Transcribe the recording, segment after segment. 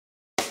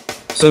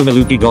So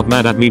Maluki got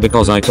mad at me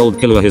because I told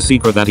Killua his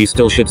secret that he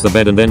still shits the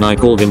bed, and then I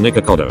called him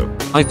Nikakodo.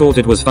 I thought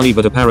it was funny,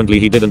 but apparently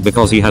he didn't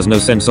because he has no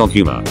sense of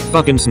humor.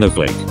 Fucking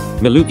snowflake.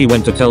 Maluki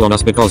went to tell on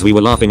us because we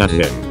were laughing at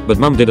him, but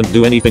mum didn't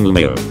do anything,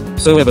 LMAO.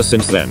 So ever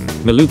since then,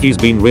 Maluki's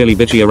been really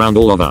bitchy around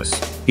all of us.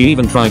 He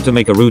even tried to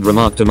make a rude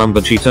remark to mum,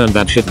 but she turned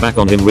that shit back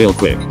on him real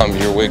quick.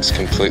 Your wig's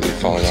completely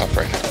falling off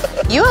right now.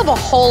 You have a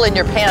hole in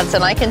your pants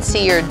and I can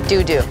see your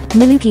doo-doo.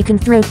 Maluki can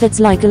throw fits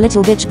like a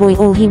little bitch boy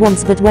all he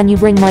wants, but when you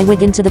bring my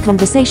wig into the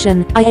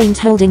conversation, I ain't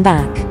holding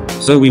back.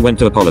 So we went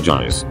to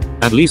apologize.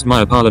 At least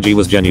my apology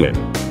was genuine.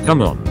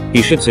 Come on,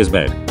 he shits his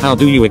bed. How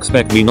do you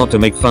expect me not to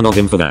make fun of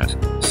him for that?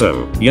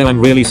 So, yeah, I'm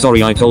really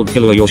sorry I told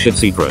Killua your shit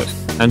secret.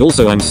 And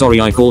also I'm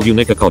sorry I called you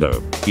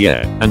Nikakodo.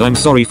 Yeah, and I'm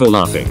sorry for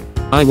laughing.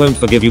 I won't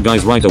forgive you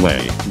guys right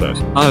away, but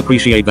I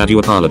appreciate that you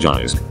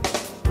apologized.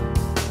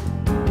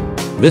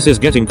 This is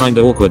getting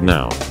kinda awkward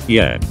now.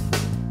 Yeah.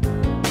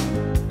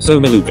 So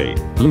Maluki,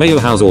 LMAO,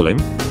 how's all him?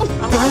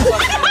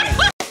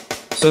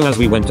 So as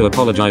we went to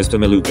apologize to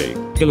Maluki,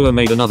 Killua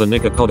made another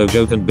Nikakodo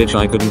joke, and bitch,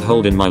 I couldn't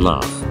hold in my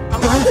laugh.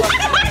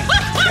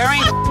 There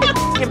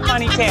ain't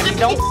funny, Tammy.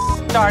 Don't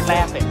start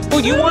laughing. Oh,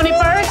 you want it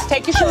first?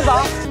 Take your shoes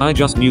off. I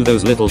just knew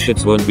those little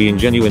shits weren't being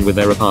genuine with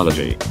their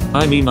apology.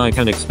 I mean, I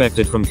can expect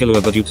it from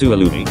Killua, but you too,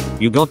 Aluni.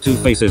 You got two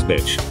faces,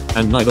 bitch.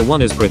 And neither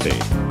one is pretty.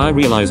 I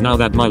realize now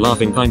that my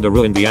laughing kinda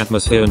ruined the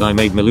atmosphere and I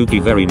made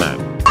Maluki very mad.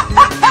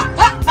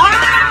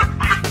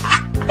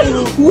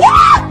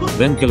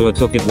 Then Killua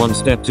took it one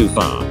step too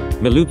far.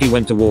 Maluki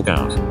went to walk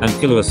out, and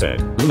Killua said,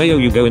 LMAO,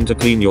 you go in to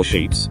clean your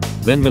sheets.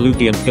 Then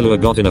Maluki and Killua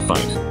got in a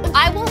fight.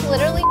 I will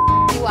literally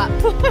you up.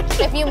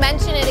 If you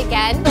mention it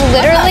again,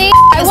 literally,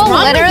 I will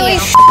literally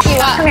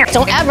you up. Come here.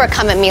 Don't ever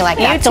come at me like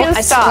that. Don't,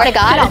 I swear to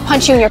God, I'll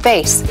punch you in your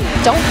face.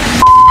 Don't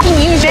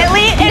use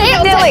Dilly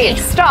and Dilly.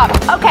 Stop.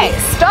 Okay,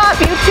 stop,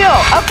 you too.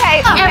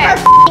 Okay,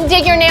 ever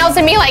dig your nails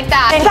in me like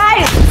that.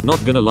 Guys.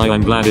 Not gonna lie,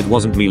 I'm glad it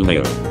wasn't me,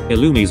 LMAO.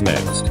 Illumi's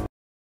next.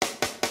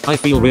 I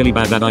feel really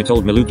bad that I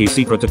told Maluki's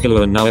secret to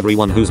Killua, and now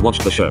everyone who's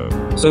watched the show.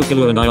 So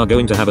Killua and I are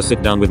going to have a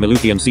sit down with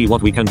Maluki and see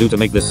what we can do to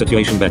make this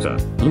situation better.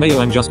 LMAO,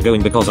 I'm just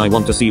going because I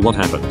want to see what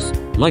happens.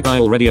 Like I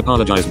already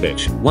apologized,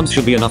 bitch. Once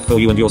should be enough for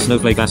you and your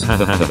snowflake ass, ha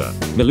ha ha ha.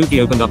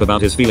 Maluki opened up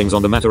about his feelings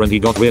on the matter and he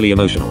got really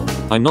emotional.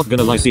 I'm not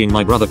gonna lie, seeing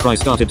my brother cry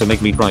started to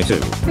make me cry too.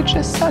 It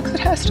just sucks it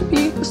has to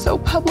be so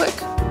public.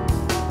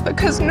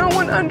 Because no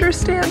one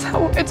understands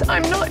how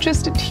I'm not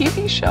just a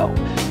TV show.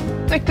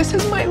 Like, this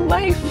is my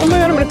life. Oh my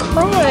God, I'm gonna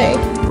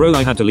cry. Bro,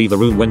 I had to leave the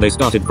room when they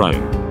started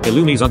crying.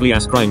 Illumi's ugly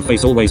ass crying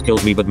face always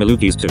kills me, but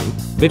Maluki's too.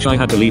 Bitch, I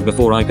had to leave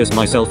before I pissed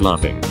myself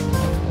laughing.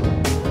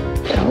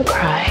 Don't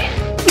cry.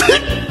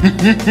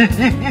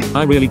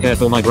 I really care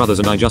for my brothers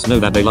and I just know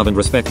that they love and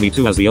respect me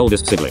too as the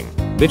oldest sibling.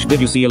 Bitch,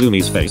 did you see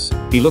Illumi's face?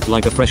 He looked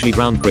like a freshly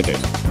drowned cricket.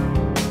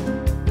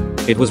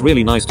 It was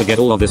really nice to get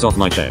all of this off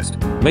my chest.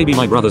 Maybe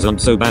my brothers aren't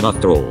so bad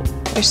after all.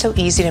 You're so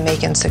easy to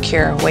make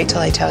insecure. Wait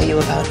till I tell you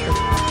about your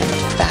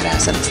fat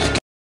ass in a second.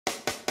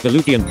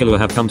 Maluki and Killua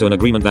have come to an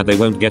agreement that they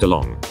won't get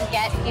along.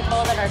 Get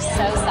people that are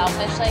so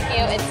selfish like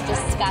you. It's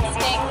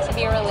disgusting to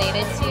be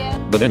related to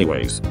you. But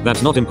anyways,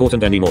 that's not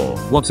important anymore.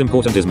 What's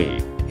important is me.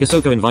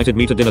 Hisoka invited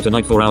me to dinner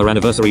tonight for our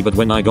anniversary, but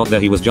when I got there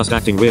he was just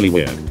acting really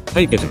weird.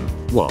 Hey kitten.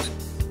 What?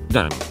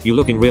 Damn, you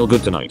looking real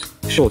good tonight.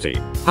 Shorty,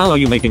 how are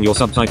you making your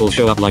subtitles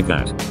show up like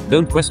that?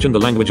 Don't question the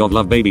language of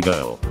love, baby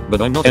girl. But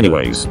I'm not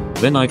anyways.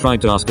 Then I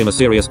tried to ask him a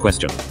serious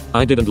question.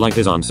 I didn't like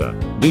his answer.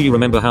 Do you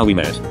remember how we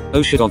met?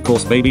 Oh shit, of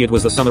course baby, it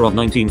was the summer of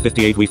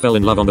 1958. We fell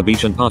in love on the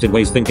beach and parted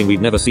ways thinking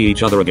we'd never see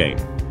each other again.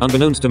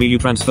 Unbeknownst to me, you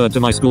transferred to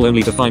my school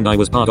only to find I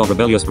was part of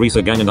rebellious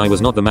greaser gang and I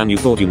was not the man you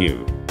thought you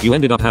knew. You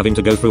ended up having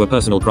to go through a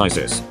personal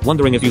crisis,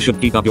 wondering if you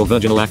should keep up your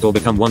virginal act or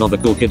become one of the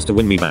cool kids to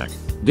win me back.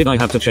 Did I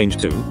have to change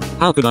too?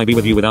 How could I be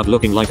with you without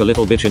looking like a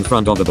little bitch in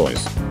front of the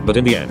boys? But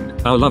in the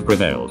end, our love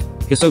prevailed.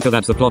 Hisoka,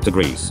 that's the plot to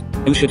Grease.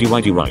 Oh shit, you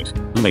right.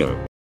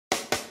 LMAO.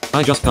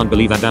 I just can't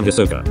believe that damn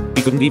Hisoka.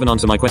 He couldn't even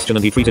answer my question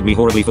and he treated me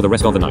horribly for the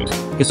rest of the night.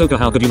 Hisoka,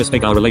 how could you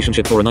mistake our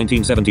relationship for a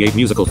 1978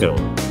 musical film?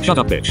 Shut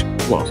up, bitch.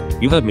 What?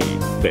 You heard me,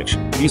 bitch.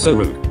 He's so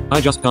rude. I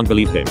just can't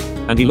believe him.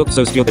 And he looked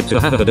so stupid too.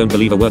 Hahaha, don't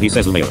believe a word he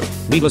says,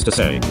 LMAO. Needless to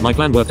say, my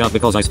plan worked out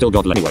because I still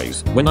got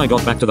anyways. When I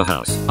got back to the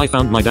house, I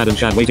found my dad and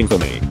Chad waiting for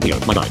me. Leo,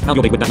 my guy, how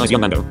you're big with that nice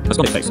young Mando.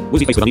 Astonished face,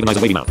 woozy face with uneven eyes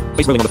and wavy mouth.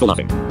 Face rolling on the floor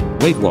laughing.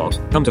 Wait, what?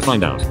 Come to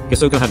find out,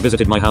 Hisoka had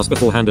visited my house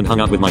beforehand and hung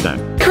out with my dad.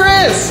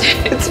 Chris!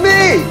 It's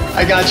me!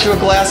 I got you a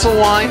glass of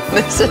wine.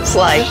 This is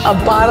like a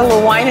bottle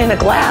of wine in a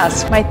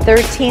glass. My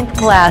 13th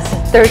glass.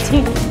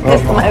 13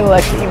 is my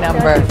lucky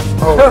number.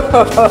 Oh,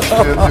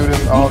 we'll do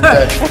this all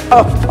day.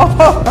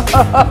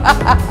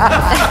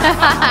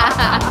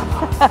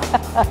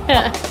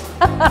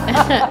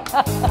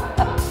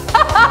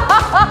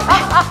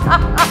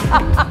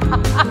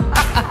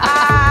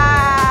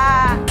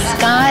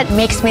 Scott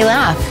makes me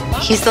laugh.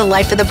 He's the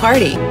life of the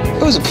party.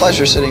 It was a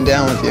pleasure sitting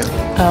down with you.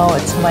 Oh,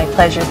 it's my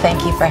pleasure.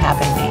 Thank you for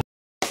having me.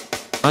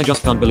 I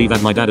just can't believe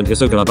that my dad and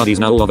Hisoka are buddies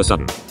now all of a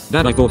sudden.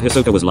 Dad, I thought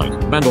Hisoka was like,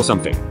 banned or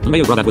something.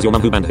 Leo, bro, that was your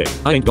mum who banned him.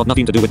 I ain't got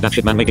nothing to do with that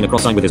shit, man, making a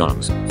cross sign with his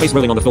arms. Face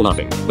rolling on the floor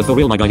laughing. But for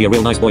real, my guy here,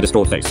 real nice boy,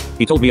 distraught face.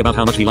 He told me about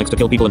how much he likes to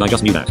kill people and I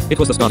just knew that. It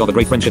was the start of a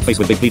great friendship face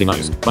with big pleading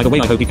eyes. By the way,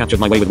 I hope he captured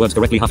my way with words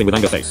correctly, huffing with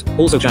anger face.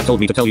 Also, Chad told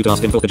me to tell you to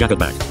ask him for the jacket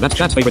back. That's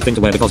Chad's favorite thing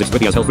to wear because it's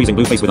pretty as hell, freezing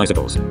blue face with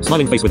icicles.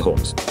 Smiling face with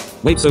horns.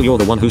 Wait, so you're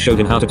the one who showed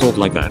him how to talk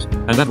like that?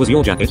 And that was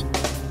your jacket?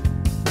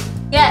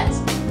 Yes.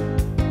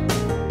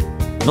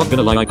 Not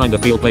gonna lie, I kinda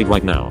feel played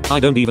right now. I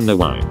don't even know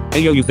why.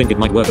 Ayo, you think it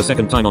might work a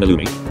second time on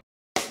Illumi?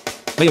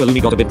 Mayo Illumi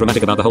got a bit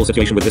dramatic about the whole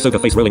situation with Hisoka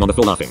face rolling on the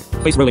floor laughing.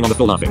 Face rolling on the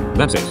floor laughing.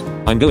 That's it.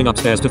 I'm going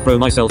upstairs to throw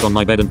myself on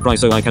my bed and cry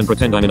so I can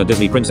pretend I'm in a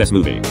Disney princess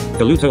movie.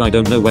 Kaluto, I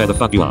don't know where the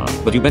fuck you are,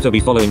 but you better be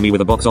following me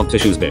with a box of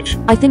tissues,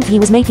 bitch. I think he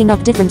was making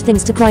up different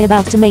things to cry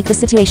about to make the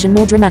situation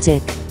more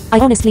dramatic. I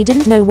honestly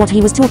didn't know what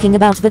he was talking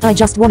about, but I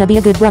just wanna be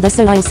a good brother,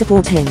 so I'll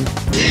support him.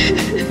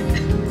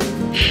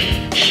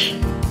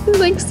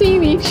 Like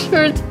seeing these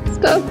shirts and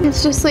stuff,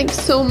 it's just like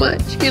so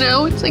much, you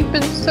know? It's like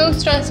been so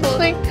stressful.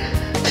 Like,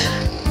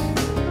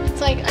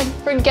 it's like I'm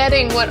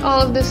forgetting what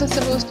all of this is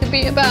supposed to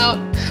be about.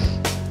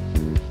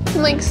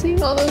 And like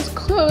seeing all those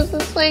clothes,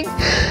 it's like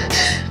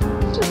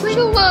just like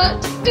a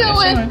lot to do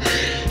with.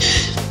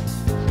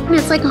 And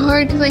it's like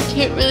hard because I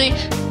can't really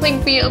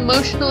like be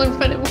emotional in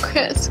front of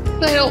Chris.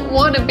 I don't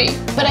want to be.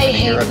 But I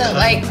hate that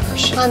like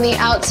on the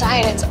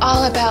outside it's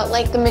all about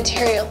like the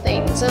material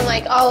things and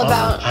like all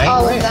about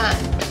all of that.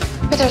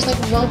 But there's like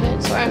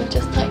moments where I'm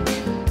just like,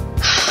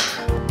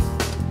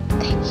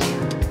 thank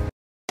you.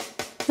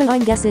 So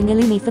I'm guessing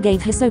Illumi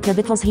forgave Hisoka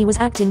because he was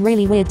acting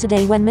really weird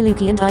today when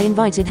Maluki and I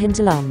invited him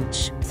to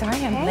lunch.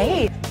 Sorry I'm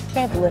late. I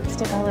have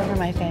lipstick all over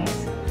my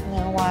face.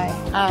 No, why?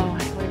 Oh,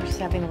 we were just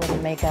having a little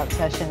makeout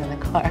session in the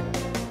car.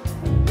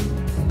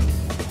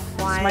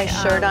 Why? Is my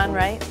shirt on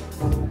right?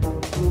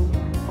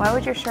 Why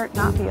would your shirt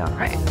not be on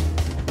right?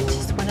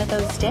 Just one of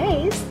those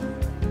days.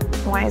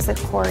 Why is it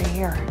Corey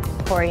here?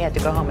 Corey had to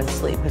go home and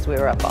sleep because we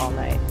were up all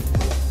night.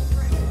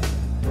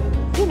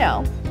 You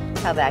know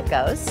how that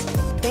goes.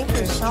 Thank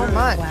you so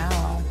much.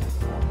 Wow.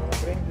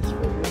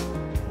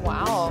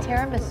 Wow.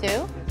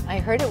 Tiramisu? I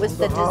heard it was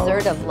the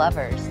dessert of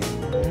lovers.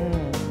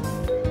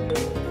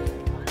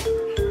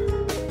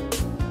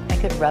 I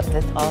could rub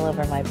this all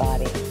over my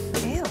body.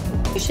 Ew.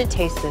 You should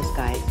taste this,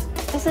 guys.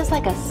 This is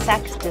like a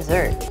sex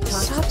dessert.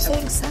 Stop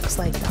saying sex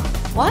like that.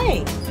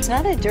 Why? It's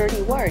not a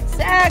dirty word.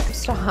 Sex!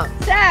 Stop.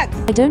 Sex!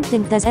 I don't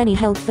think there's any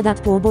help for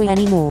that poor boy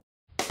anymore.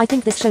 I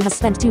think this show has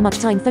spent too much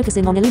time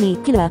focusing on Illumi,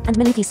 Killua, and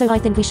Maluki, so I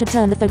think we should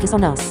turn the focus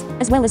on us,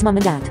 as well as Mum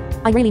and Dad.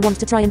 I really want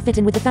to try and fit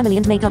in with the family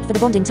and make up for the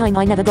bonding time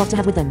I never got to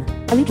have with them.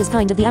 Aluka's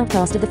kind of the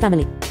outcast of the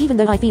family. Even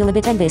though I feel a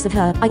bit envious of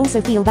her, I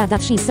also feel bad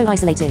that she's so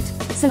isolated.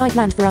 So I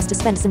planned for us to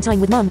spend some time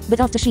with Mum, but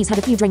after she's had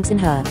a few drinks in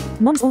her.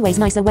 Mom's always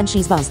nicer when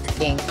she's buzzed.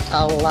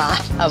 A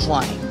lot of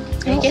wine.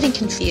 Are you getting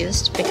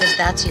confused? Because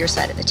that's your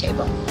side of the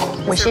table.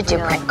 We should do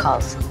prank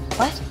calls.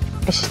 What?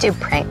 We should do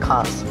prank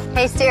calls.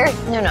 Hey, Siri.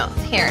 No,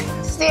 here.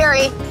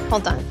 Siri.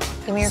 Hold on.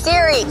 Give me your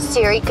Siri.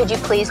 Siri, could you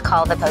please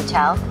call the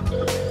hotel?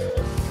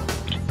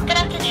 Good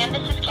afternoon,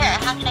 this is Kara.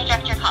 How can I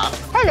direct your call?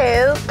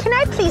 Hello, can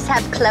I please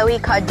have Khloe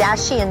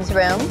Kardashian's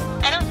room?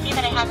 I don't see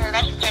that I have her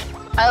registered.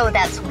 Oh,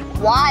 that's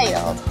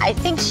wild. I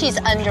think she's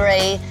under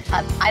I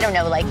don't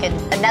know, like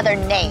another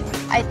name.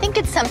 I think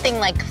it's something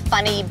like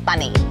Funny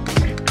Bunny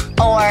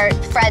or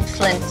Fred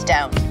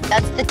Flintstone.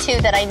 That's the two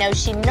that I know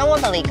she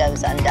normally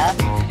goes under.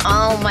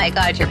 Oh my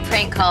God, your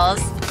prank calls,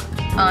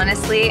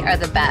 honestly, are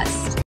the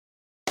best.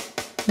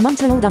 Mum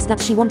told us that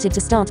she wanted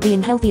to start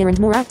being healthier and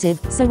more active,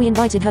 so we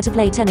invited her to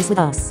play tennis with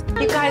us.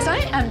 You guys, I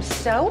am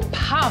so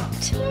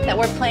pumped that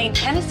we're playing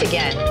tennis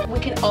again. We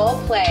can all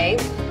play,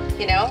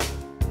 you know?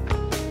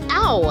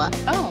 Ow!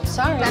 Oh,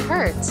 sorry. That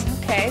hurts.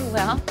 Okay,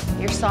 well,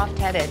 you're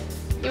soft-headed.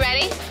 You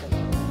ready?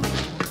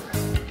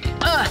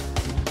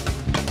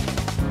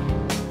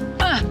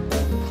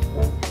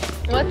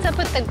 What's up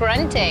with the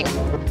grunting?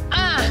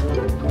 Are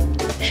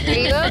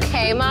you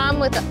okay, Mom,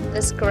 with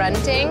this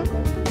grunting?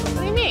 What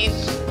do you mean?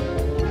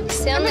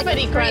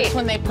 Everybody grunts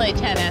when they play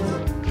tennis.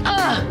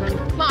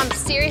 Mom,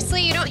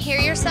 seriously, you don't hear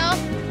yourself?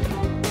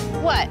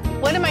 What?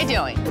 What am I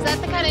doing? Is that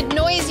the kind of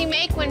noise you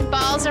make when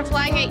balls are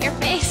flying at your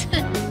face?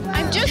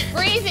 I'm just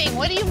breathing.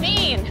 What do you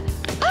mean?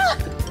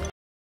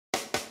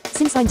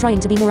 Since I'm trying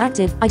to be more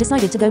active, I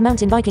decided to go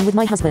mountain biking with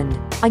my husband.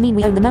 I mean,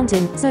 we own the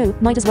mountain, so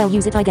might as well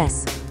use it, I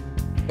guess.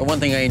 The one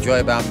thing I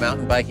enjoy about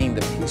mountain biking,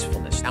 the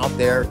peacefulness. Out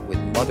there with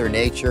Mother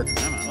Nature.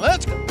 Come on,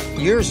 let's go.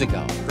 Years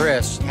ago,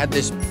 Chris had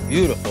this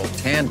beautiful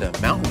tandem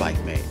mountain bike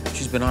made.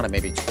 She's been on it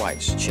maybe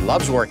twice. She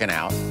loves working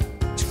out.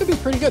 This could be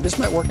pretty good. This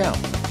might work out.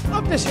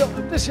 Up this hill,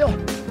 up this hill.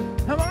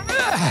 Come on.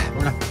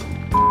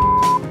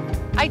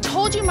 I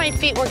told you my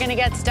feet were gonna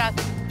get stuck.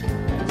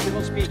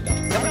 Speed.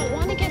 I don't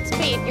want to get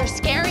speed. You're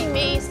scaring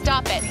me.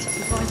 Stop it.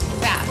 You're going too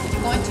fast.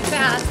 You're going too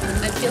fast.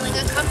 I'm feeling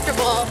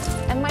uncomfortable.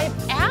 And my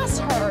ass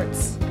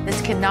hurts. This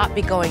cannot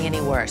be going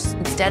any worse.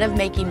 Instead of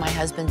making my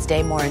husband's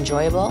day more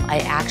enjoyable, I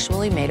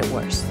actually made it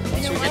worse.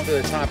 Once we get to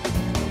the top,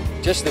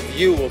 just the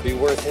view will be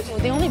worth it. Well,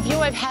 the only view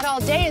I've had all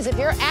day is of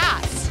your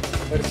ass.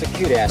 But it's a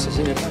cute ass,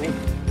 isn't it, honey?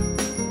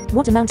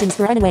 What are mountains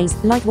for anyways?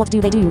 Like what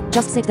do they do?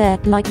 Just sit there,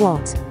 like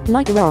what?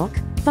 Like a rock?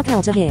 Fuck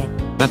out of here.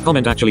 That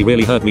comment actually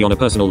really hurt me on a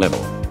personal level.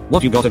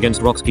 What you got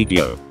against rocks,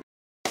 Kikyo?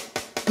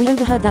 We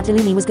overheard that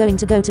Illumi was going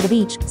to go to the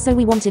beach, so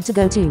we wanted to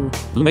go too.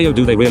 Lumeo,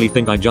 do they really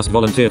think I'd just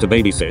volunteer to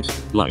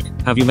babysit? Like,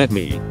 have you met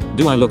me?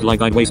 Do I look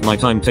like I'd waste my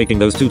time taking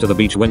those two to the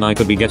beach when I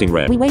could be getting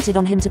red? We waited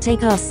on him to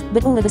take us,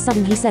 but all of a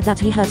sudden he said that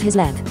he hurt his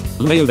leg.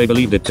 Lumeo, they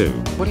believed it too.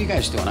 What are you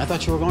guys doing? I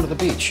thought you were going to the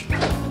beach.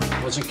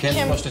 Wasn't Kim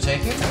supposed to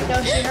take you?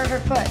 No, she hurt her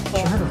foot.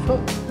 She hurt her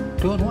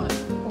foot? Doing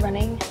what?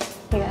 Running.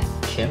 Yeah.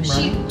 Kim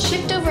running? She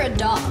tripped over a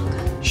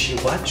dog. She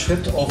what?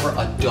 Tripped over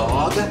a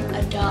dog?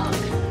 A dog.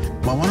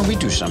 Well, why don't we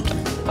do something?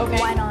 Okay.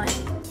 Why not?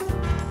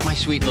 My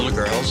sweet little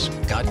girls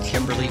got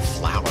Kimberly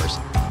flowers.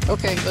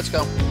 Okay, let's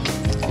go.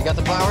 You got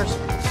the flowers?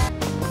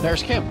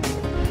 There's Kim.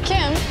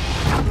 Kim?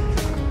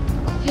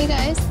 Hey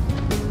guys.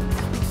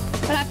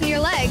 What happened to your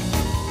leg?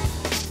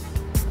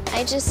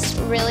 I just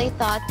really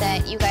thought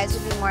that you guys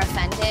would be more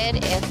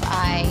offended if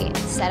I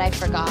said I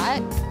forgot.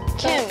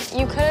 Kim,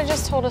 you could have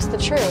just told us the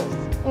truth.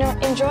 You know,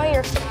 enjoy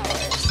your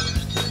flowers.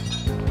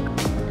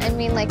 I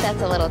mean, like,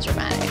 that's a little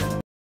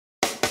dramatic.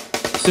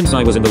 Since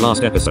I was in the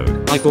last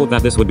episode, I thought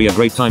that this would be a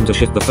great time to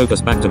shift the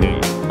focus back to me.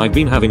 I've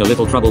been having a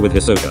little trouble with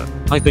Hisoka.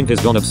 I think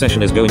his gon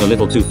obsession is going a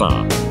little too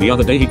far. The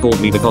other day he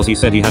called me because he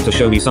said he had to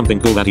show me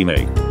something cool that he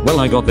made. Well,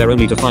 I got there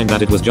only to find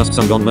that it was just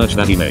some gon merch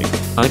that he made.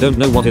 I don't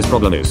know what his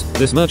problem is.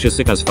 This merch is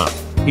sick as fuck.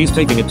 He's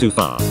taking it too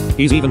far.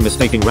 He's even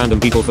mistaking random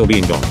people for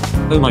being gon.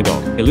 Oh my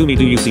god, Illumi,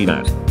 do you see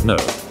that? No.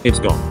 It's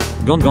gon.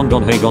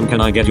 Gon, hey gon, can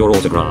I get your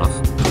autograph?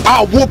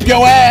 I'll whoop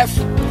your ass!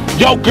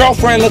 Your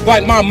girlfriend look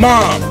like my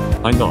mom!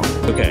 I'm not.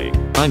 Okay.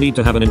 I need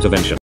to have an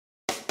intervention.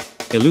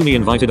 Illumi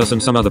invited us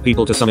and some other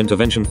people to some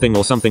intervention thing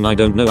or something, I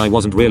don't know, I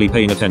wasn't really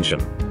paying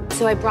attention.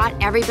 So I brought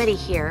everybody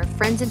here,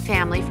 friends and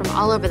family from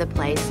all over the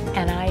place,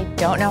 and I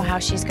don't know how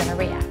she's gonna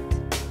react.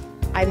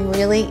 I'm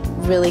really,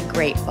 really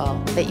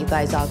grateful that you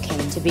guys all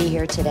came to be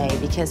here today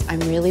because I'm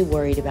really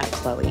worried about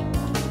Chloe.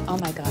 Oh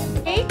my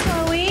God. Hey,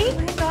 Chloe. Oh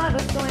my God,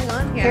 what's going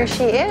on here? Here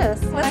she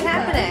is. What's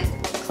happening?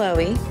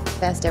 Chloe,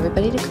 I've asked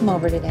everybody to come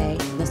over today.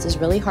 This is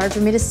really hard for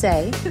me to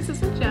say. This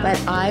is a joke.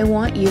 But I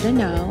want you to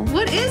know.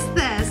 What is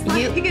this?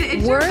 Like, you get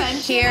an we're intervention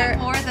here.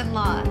 more than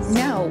loss.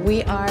 No,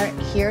 we are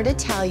here to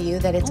tell you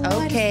that it's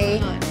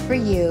okay for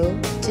you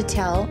to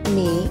tell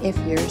me if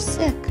you're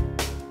sick.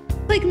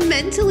 Like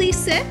mentally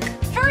sick?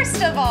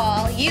 First of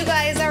all, you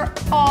guys are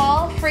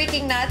all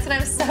freaking nuts, and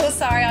I'm so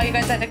sorry all you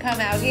guys had to come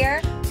out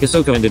here.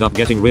 Hisoka ended up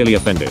getting really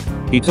offended.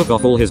 He took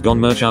off all his gon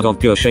merch out of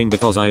pure shame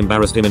because I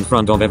embarrassed him in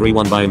front of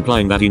everyone by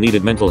implying that he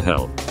needed mental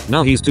help.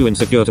 Now he's too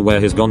insecure to wear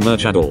his gon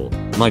merch at all.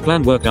 My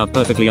plan worked out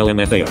perfectly,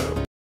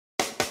 LMFAO.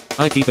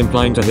 I keep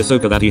implying to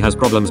Hisoka that he has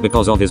problems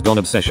because of his gon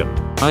obsession.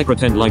 I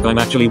pretend like I'm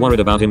actually worried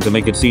about him to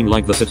make it seem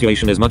like the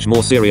situation is much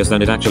more serious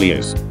than it actually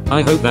is.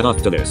 I hope that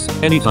after this,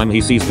 anytime he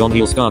sees gon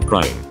he'll start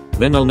crying.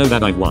 Then I'll know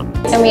that I've won.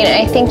 I mean,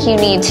 I think you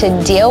need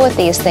to deal with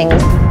these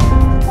things.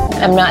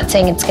 I'm not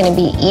saying it's gonna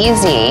be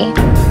easy,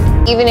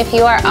 even if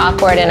you are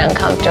awkward and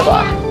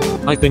uncomfortable.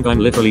 I think I'm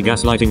literally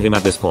gaslighting him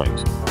at this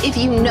point. If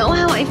you know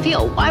how I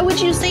feel, why would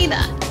you say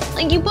that?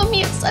 Like, you put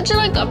me in such an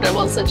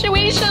uncomfortable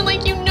situation.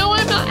 Like, you know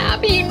I'm not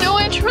happy, you know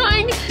I'm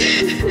trying.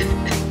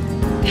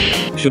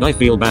 Should I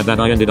feel bad that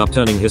I ended up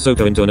turning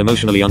Hisoka into an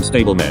emotionally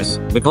unstable mess?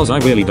 Because I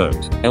really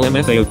don't.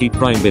 LMFAO, keep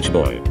crying, bitch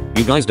boy.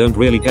 You guys don't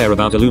really care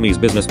about Illumi's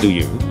business, do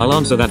you? I'll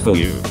answer that for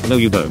you. No,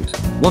 you don't.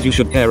 What you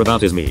should care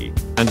about is me.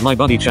 And my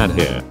buddy Chad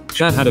here.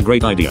 Chad had a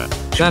great idea.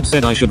 Chad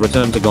said I should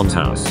return to Gon's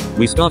house.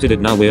 We started it,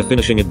 now we're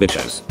finishing it,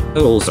 bitches.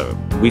 Oh, also,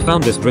 we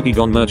found this drippy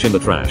Gon merch in the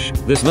trash.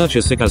 This merch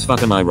is sick as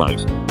fuck, am I right?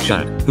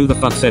 Chad, who the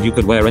fuck said you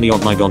could wear any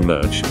of my Gon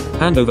merch?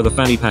 Hand over the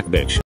fanny pack, bitch.